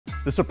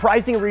The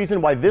surprising reason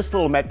why this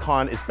little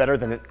MetCon is better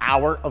than an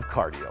hour of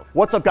cardio.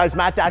 What's up guys,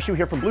 Matt Dashu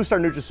here from Blue Star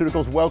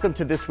Nutraceuticals. Welcome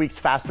to this week's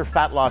Faster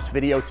Fat Loss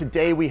video.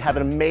 Today we have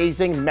an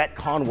amazing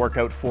MetCon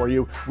workout for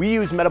you. We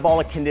use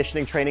metabolic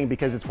conditioning training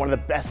because it's one of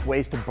the best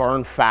ways to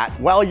burn fat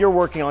while you're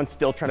working on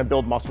still trying to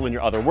build muscle in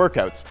your other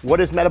workouts.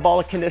 What is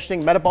metabolic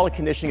conditioning? Metabolic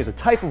conditioning is a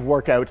type of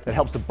workout that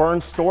helps to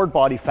burn stored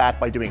body fat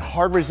by doing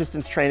hard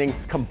resistance training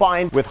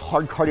combined with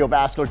hard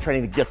cardiovascular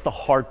training that gets the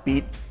heart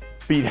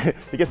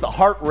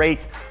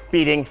rate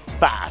beating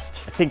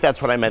fast. I think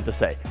that's what I meant to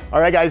say. All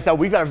right guys,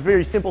 we've got a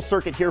very simple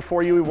circuit here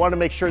for you. We want to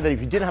make sure that if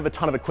you didn't have a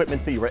ton of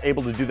equipment that you were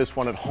able to do this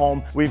one at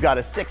home. We've got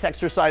a 6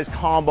 exercise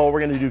combo. We're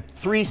going to do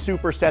 3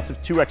 supersets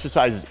of 2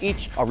 exercises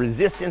each. Our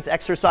resistance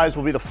exercise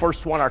will be the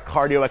first one. Our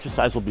cardio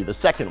exercise will be the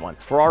second one.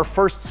 For our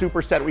first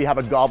superset, we have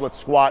a goblet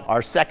squat.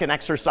 Our second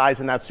exercise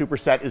in that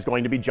superset is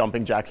going to be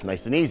jumping jacks,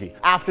 nice and easy.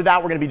 After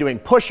that, we're going to be doing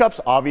push-ups.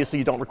 Obviously,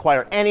 you don't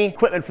require any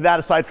equipment for that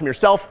aside from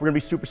yourself. We're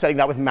going to be supersetting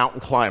that with mountain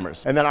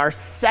climbers. And then our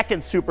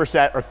second superset,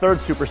 or third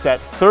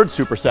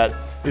superset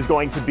is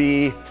going to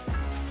be,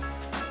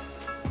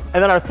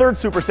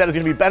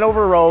 bent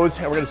over rows,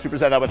 and we're going to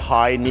superset that with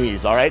high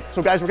knees, all right?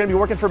 So guys, we're going to be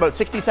working for about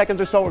 60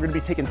 seconds or so. We're going to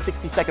be taking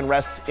 60-second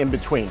rests in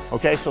between,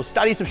 okay? So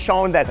studies have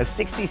shown that a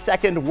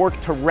 60-second work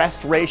to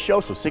rest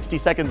ratio, so 60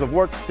 seconds of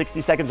work,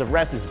 60 seconds of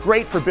rest, is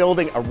great for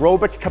building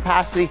aerobic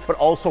capacity, but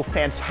also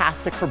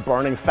fantastic for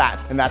burning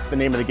fat. And that's the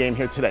name of the game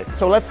here today.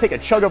 So let's take a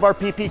chug of our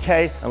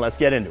PPK and let's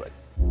get into it.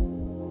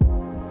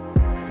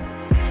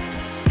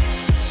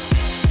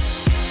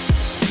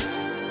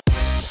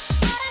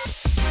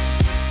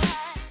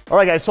 All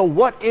right guys, so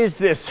what is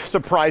this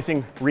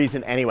surprising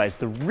reason anyways?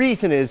 The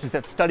reason is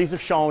that studies have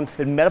shown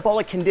that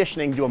metabolic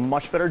conditioning do a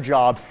much better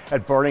job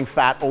at burning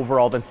fat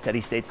overall than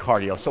steady state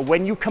cardio. So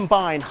when you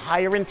combine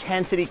higher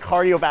intensity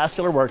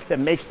cardiovascular work that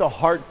makes the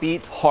heart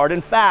beat hard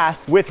and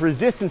fast with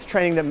resistance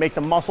training that make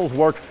the muscles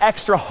work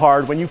extra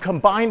hard, when you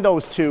combine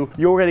those two,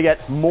 you're gonna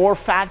get more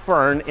fat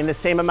burn in the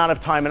same amount of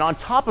time. And on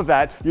top of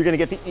that, you're gonna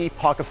get the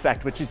EPOC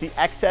effect, which is the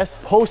excess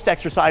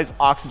post-exercise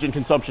oxygen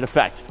consumption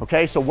effect.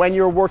 Okay, so when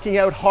you're working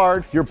out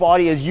hard, your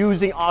body is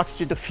using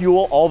oxygen to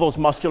fuel all those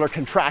muscular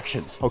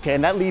contractions, okay?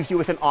 And that leaves you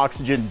with an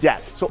oxygen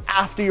debt. So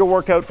after your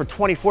workout for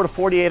 24 to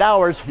 48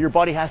 hours, your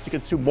body has to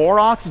consume more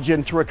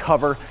oxygen to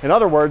recover. In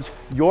other words,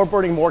 you're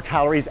burning more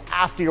calories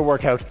after your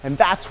workout, and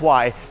that's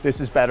why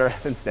this is better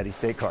than steady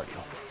state cardio.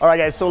 All right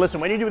guys, so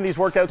listen, when you're doing these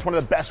workouts, one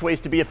of the best ways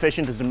to be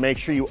efficient is to make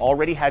sure you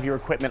already have your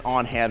equipment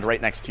on hand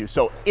right next to you.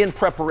 So in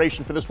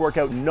preparation for this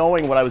workout,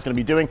 knowing what I was gonna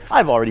be doing,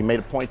 I've already made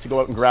a point to go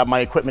out and grab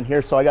my equipment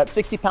here. So I got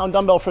 60-pound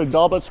dumbbell for the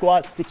goblet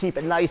squat to keep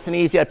it nice and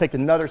easy. I picked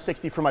another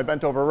 60 for my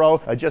bent over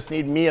row. I just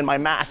need me and my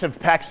massive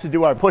pecs to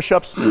do our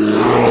push-ups.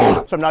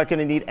 So I'm not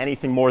gonna need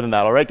anything more than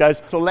that, all right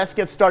guys? So let's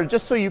get started.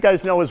 Just so you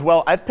guys know as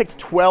well, I've picked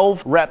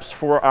 12 reps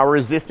for our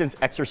resistance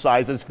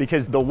exercises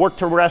because the work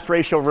to rest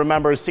ratio,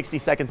 remember, is 60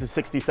 seconds is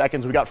 60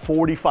 seconds. We got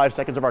 45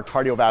 seconds of our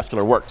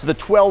cardiovascular work. So the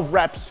 12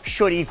 reps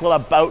should equal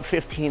about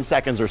 15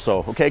 seconds or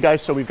so. Okay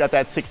guys, so we've got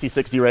that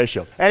 60-60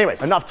 ratio.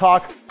 Anyways, enough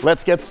talk,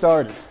 let's get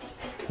started.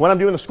 When I'm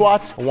doing the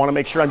squats, I wanna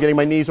make sure I'm getting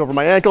my knees over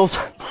my ankles.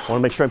 I wanna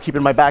make sure I'm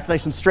keeping my back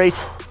nice and straight.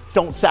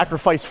 Don't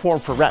sacrifice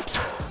form for reps.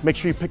 Make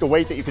sure you pick a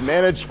weight that you can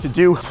manage to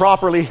do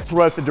properly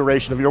throughout the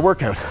duration of your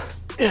workout.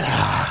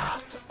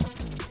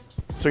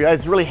 So guys,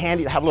 it's really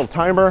handy to have a little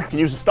timer. You can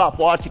use a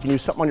stopwatch, you can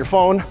use something on your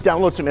phone.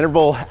 Download some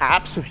interval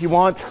apps if you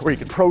want, where you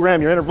can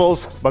program your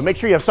intervals. But make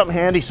sure you have something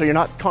handy so you're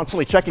not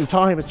constantly checking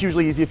time. It's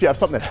usually easy if you have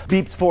something that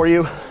beeps for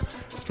you.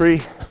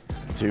 3,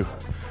 2,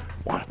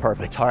 1,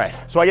 perfect. All right,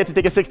 so I get to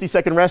take a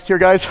 60-second rest here,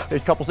 guys. A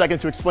couple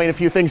seconds to explain a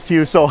few things to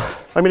you. So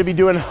I'm gonna be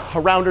doing a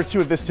round or 2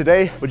 of this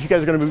today, but you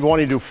guys are gonna be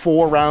wanting to do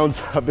 4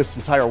 rounds of this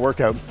entire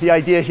workout. The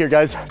idea here,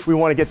 guys, we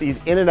wanna get these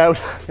in and out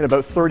in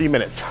about 30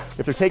 minutes.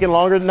 If they're taking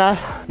longer than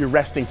that, you're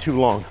resting too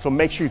long. So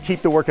make sure you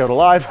keep the workout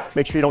alive.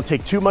 Make sure you don't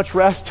take too much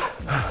rest.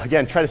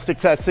 Again, try to stick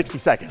to that 60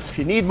 seconds. If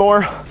you need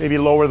more, maybe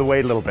lower the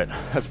weight a little bit.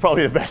 That's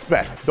probably the best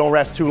bet. Don't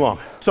rest too long.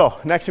 So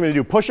next I'm gonna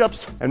do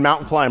push-ups and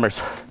mountain climbers,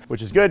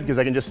 which is good because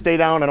I can just stay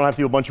down. I don't have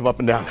to do a bunch of up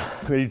and down.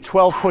 I'm gonna do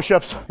 12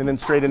 push-ups and then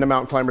straight into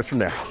mountain climbers from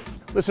there.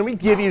 Listen, we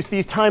give you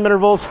these time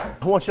intervals.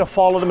 I want you to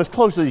follow them as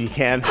close as you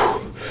can.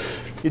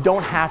 You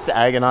don't have to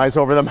agonize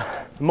over them.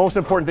 The most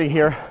important thing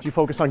here is you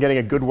focus on getting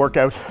a good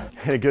workout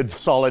in a good,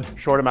 solid,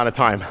 short amount of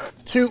time.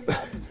 2,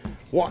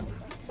 1.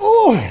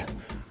 Oh!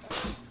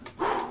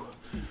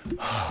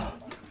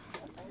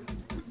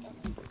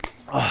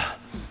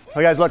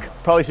 Okay guys, look,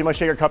 probably see my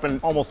shaker cup in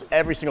almost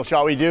every single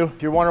shot we do.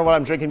 If you're wondering what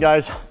I'm drinking,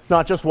 guys,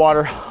 not just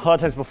water. A lot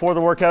of times before the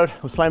workout,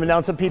 I'm slamming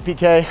down some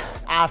PPK.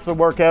 After the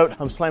workout,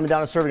 I'm slamming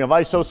down a serving of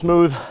ISO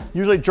Smooth.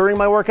 Usually during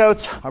my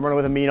workouts, I'm running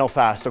with amino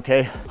fast,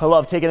 okay? I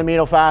love taking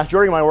amino fast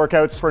during my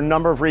workouts for a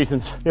number of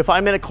reasons. If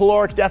I'm in a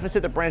caloric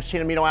deficit, the branched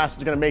chain amino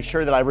acids are gonna make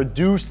sure that I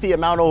reduce the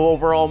amount of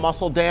overall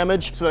muscle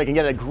damage so that I can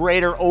get a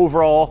greater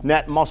overall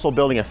net muscle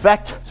building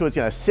effect. So it's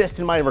gonna assist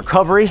in my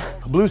recovery.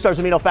 Blue Star's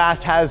amino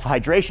fast has a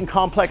hydration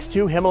complex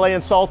too,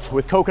 Himalayan salt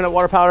with coconut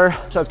water powder.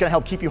 So it's gonna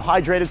help keep you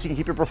hydrated so you can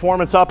keep your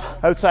performance up.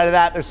 Outside of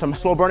that, there's some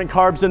slow burning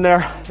carbs in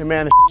there. And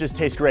man, it just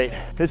tastes great.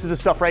 This is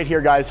the stuff stuff right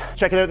here, guys.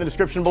 Check it out in the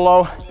description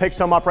below. Pick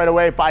some up right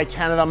away, buy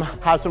 10 of them,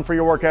 have some for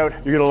your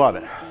workout. You're gonna love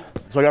it.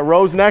 So I got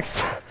rows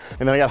next,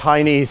 and then I got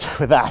high knees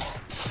with that.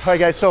 All right,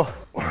 guys, so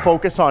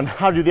focus on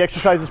how to do the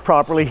exercises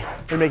properly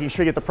and making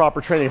sure you get the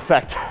proper training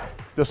effect.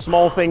 The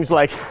small things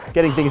like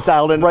getting things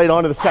dialed in right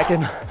onto the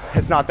second,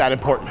 it's not that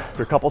important.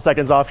 You're a couple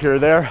seconds off here or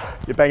there,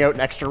 you bang out an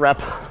extra rep,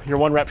 you're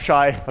 1 rep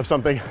shy of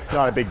something,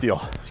 not a big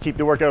deal. Just keep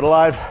the workout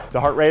alive, the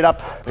heart rate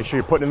up, make sure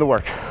you're putting in the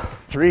work.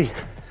 3,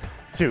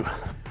 2,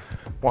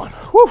 1.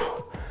 Whew.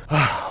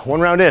 1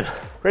 round in.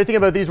 Great thing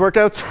about these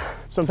workouts,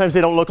 sometimes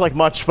they don't look like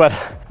much, but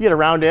you get a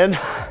round in,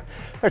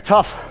 they're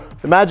tough.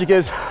 The magic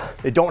is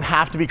they don't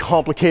have to be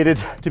complicated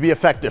to be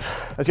effective.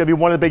 That's gonna be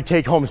one of the big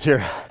take homes here.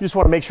 You just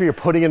wanna make sure you're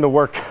putting in the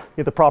work,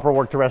 get the proper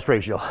work to rest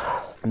ratio.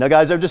 Now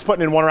guys, I'm just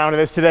putting in 1 round of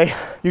this today.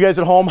 You guys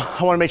at home,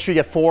 I wanna make sure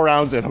you get 4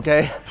 rounds in,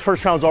 okay?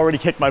 First round's already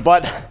kicked my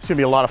butt. It's gonna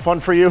be a lot of fun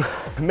for you.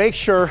 Make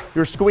sure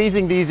you're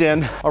squeezing these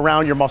in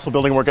around your muscle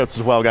building workouts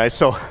as well, guys.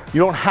 So you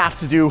don't have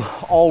to do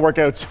all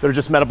workouts that are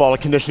just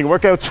metabolic conditioning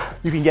workouts.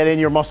 You can get in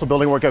your muscle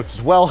building workouts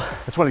as well.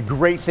 That's one of the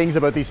great things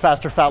about these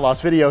faster fat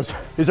loss videos,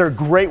 is they're a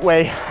great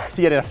way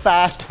to get in a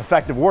fast,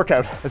 effective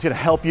workout that's gonna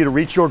help you to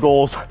reach your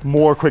goals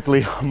more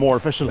quickly, more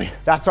efficiently.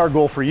 That's our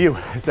goal for you,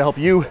 is to help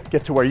you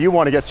get to where you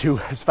wanna get to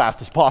as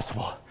fast as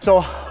possible.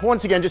 So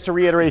once again, just to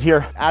reiterate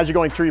here, as you're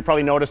going through, you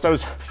probably noticed I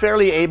was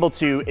fairly able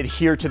to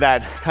adhere to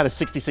that kind of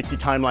 60-60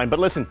 timeline. But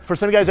listen, for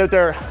some of you guys out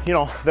there, you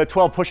know, the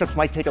 12 push-ups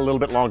might take a little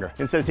bit longer.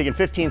 Instead of taking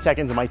 15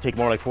 seconds, it might take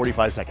more like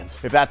 45 seconds.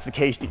 If that's the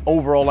case, the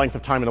overall length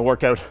of time in the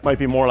workout might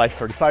be more like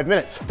 35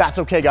 minutes. That's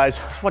okay, guys.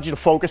 I just want you to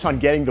focus on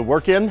getting the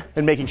work in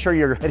and making sure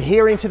you're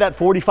adhering to that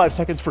 45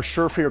 seconds for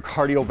sure for your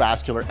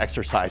cardiovascular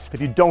exercise. If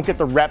you don't get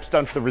the reps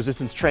done for the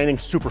resistance training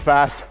super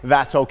fast,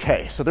 that's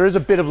okay. So there is a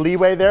bit of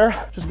leeway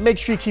there. Just make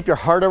sure you keep your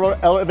heart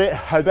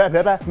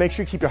elevated. Make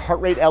sure you keep your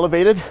heart rate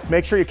elevated.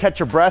 Make sure you catch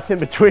your breath in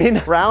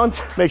between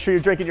rounds. Make sure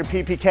you're drinking your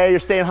PPK, you're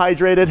staying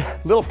hydrated.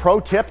 Little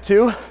pro tip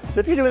too, is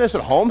if you're doing this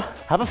at home,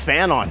 have a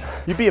fan on.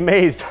 You'd be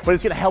amazed, but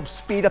it's gonna help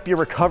speed up your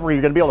recovery.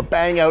 You're gonna be able to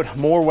bang out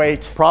more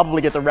weight,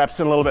 probably get the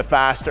reps in a little bit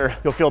faster.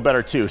 You'll feel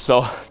better too.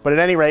 So, but at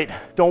any rate,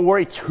 don't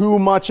worry too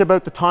much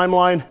about the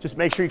timeline. Just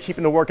make sure you're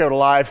keeping the workout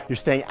alive, you're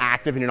staying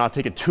active, and you're not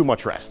taking too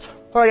much rest.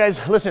 All right, guys,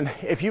 listen,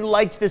 if you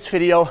liked this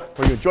video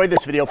or you enjoyed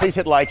this video, please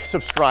hit like,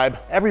 subscribe.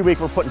 Every week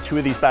we're putting 2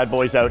 of these bad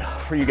boys out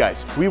for you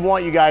guys. We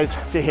want you guys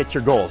to hit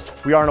your goals.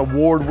 We are an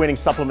award-winning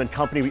supplement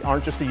company. We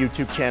aren't just a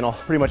YouTube channel.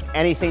 Pretty much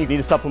anything you need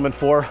a supplement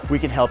for, we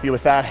can help you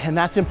with that, and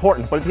that's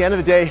important. But at the end of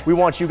the day, we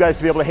want you guys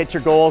to be able to hit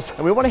your goals,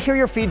 and we want to hear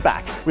your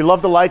feedback. We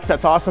love the likes,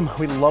 that's awesome.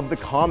 We love the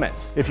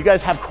comments. If you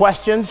guys have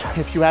questions,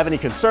 if you have any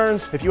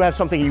concerns, if you have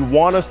something you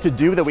want us to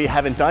do that we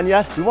haven't done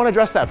yet, we want to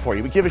address that for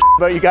you. We give a shit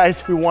about you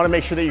guys. We want to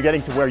make sure that you're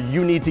getting to where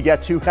you need to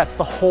get to. That's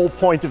the whole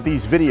point of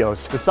these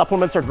videos. The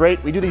supplements are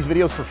great. We do these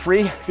videos for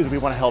free because we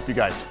want to help you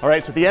guys. All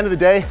right, so at the end of the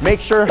day, make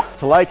sure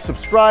to like,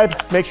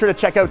 subscribe, make sure to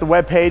check out the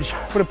webpage,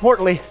 but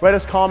importantly, write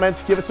us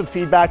comments, give us some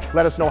feedback,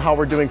 let us know how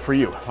we're doing for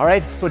you. All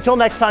right, so until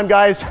next time,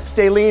 guys,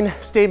 stay lean,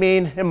 stay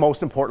mean, and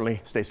most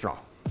importantly, stay strong.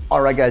 All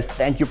right, guys,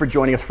 thank you for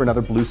joining us for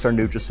another Blue Star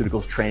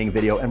Nutraceuticals training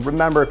video. And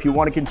remember, if you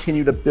want to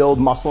continue to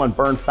build muscle and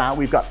burn fat,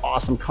 we've got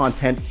awesome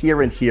content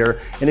here and here.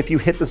 And if you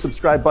hit the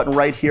subscribe button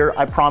right here,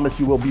 I promise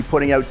you we'll be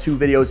putting out 2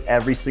 videos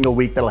every single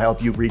week that'll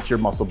help you reach your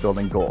muscle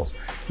building goals.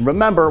 And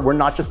remember, we're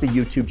not just a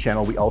YouTube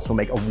channel, we also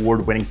make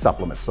award-winning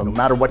supplements. So no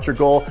matter what your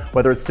goal,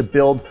 whether it's to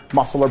build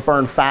muscle or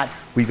burn fat,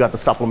 we've got the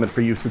supplement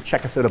for you. So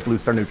check us out at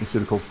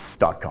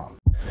bluestarnutraceuticals.com.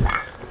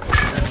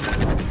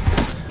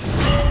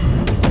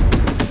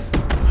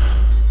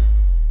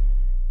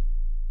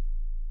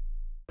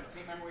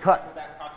 Cut.